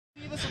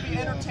This will be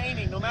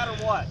entertaining no matter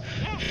what.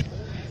 Yeah.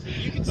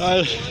 You can see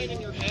the line in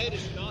your head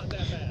is not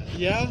that bad.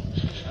 Yeah?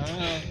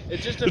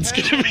 It just depends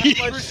on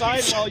how much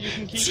sidewall you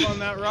can keep on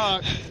that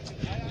rock.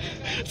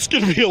 It's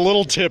going to be a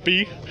little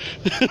tippy,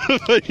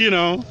 but you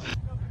know.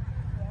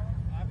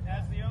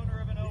 As the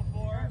owner of an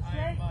 04, I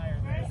admire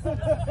this.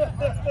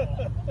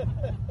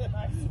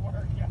 Nice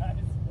work, guys.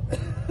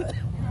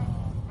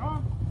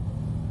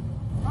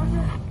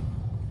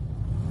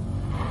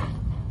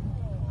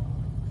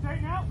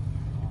 Straighten out.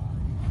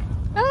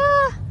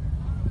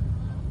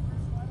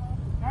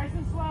 Nice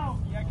and slow.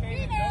 Yeah,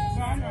 Katie. No,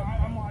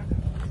 I'm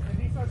watching. If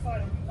he starts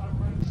sliding, I'm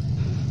running.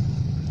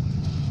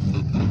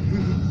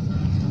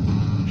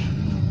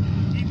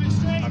 Keep it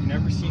straight. I've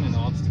never seen an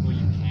obstacle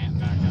you can't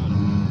back out of.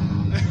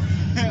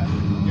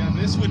 Yeah,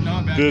 this would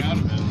not back out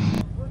of it.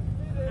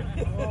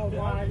 Oh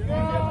my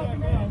God.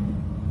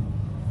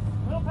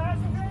 Little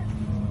passenger.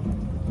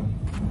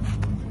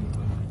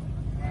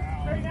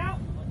 Straighten out.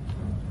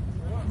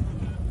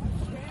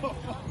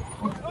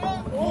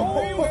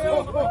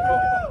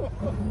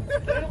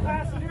 Little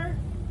passenger.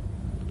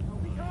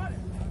 We got it.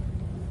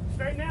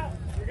 Straighten out.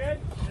 You're good?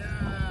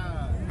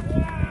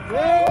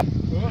 Yeah.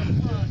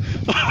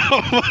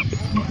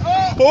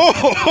 Little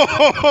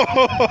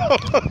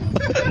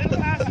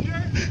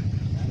passenger.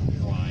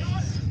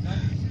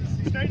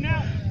 Straighten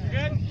out. You're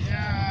good?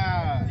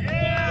 Yeah.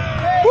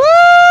 Yeah. Woo!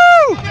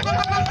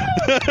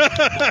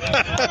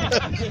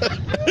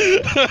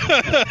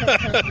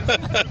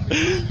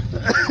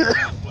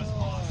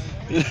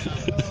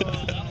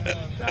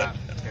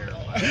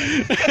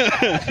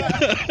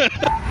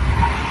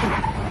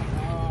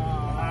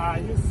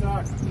 You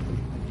suck.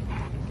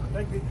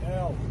 Take the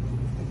L.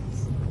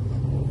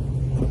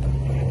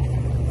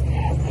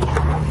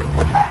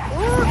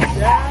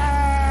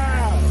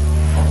 Yeah!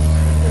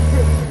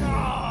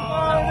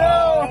 Oh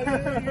no!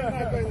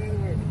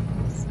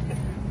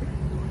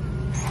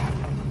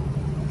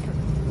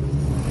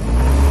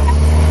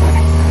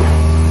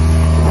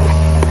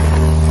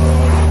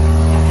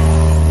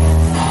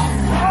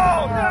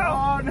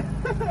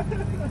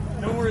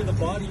 Don't worry, the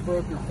body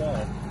broke your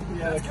fall.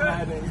 Yeah, the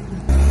cladding.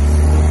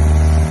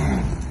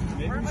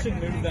 Maybe we should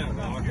move that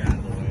rock out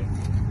of the way.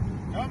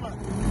 Come on.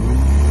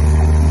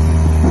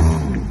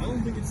 I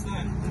don't think it's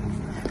that.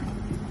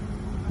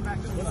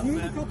 Let's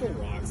move a couple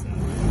rocks out.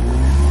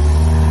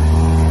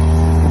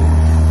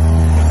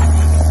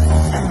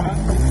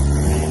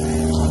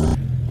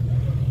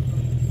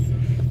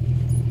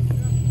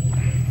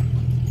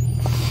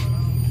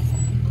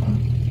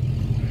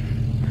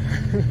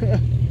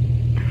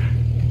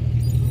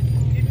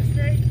 Keep it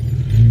straight.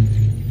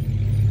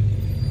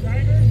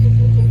 Driver.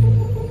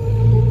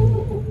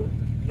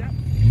 Yep.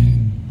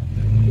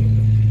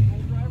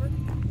 Hold driver.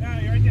 No,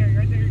 you're right there. You're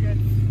right there. You're good.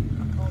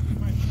 Oh,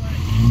 my flag.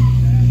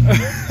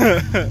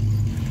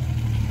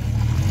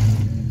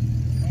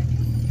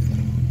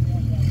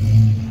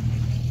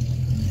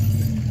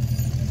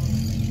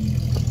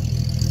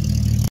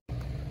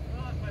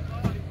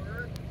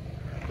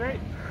 Straight.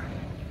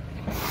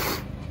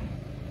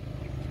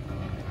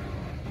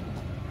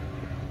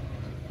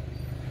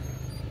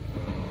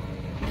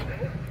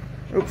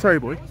 Oops, sorry,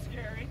 boy.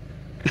 Scary.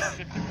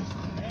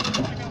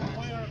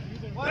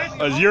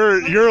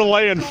 You're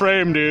laying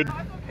frame, dude.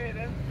 That's okay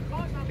then. As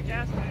long as it's not the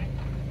gas tank.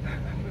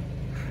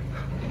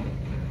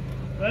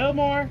 A little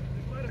more.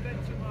 This might have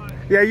been too much.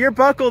 Yeah, you're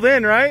buckled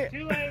in, right?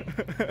 Too late.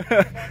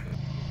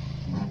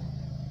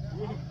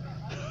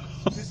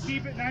 Just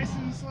keep it nice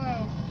and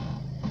slow.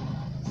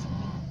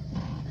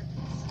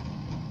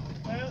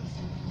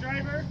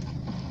 Driver.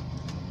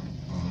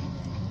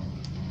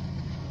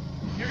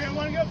 You're going to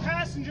want to go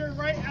passenger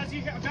right as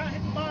you about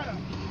hit the bottom.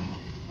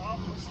 Oh,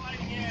 we're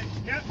sliding in.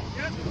 Yep,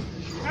 yep.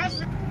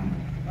 Passenger.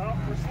 Oh,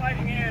 we're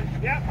sliding in.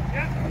 Yep,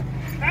 yep.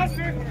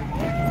 Passenger.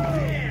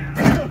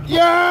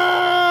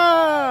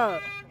 Yeah!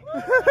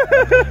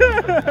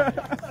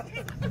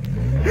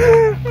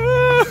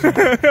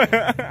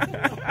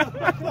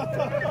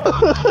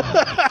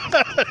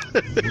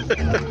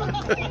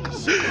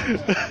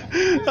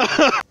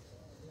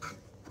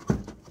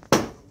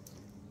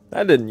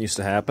 That didn't used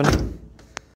to happen.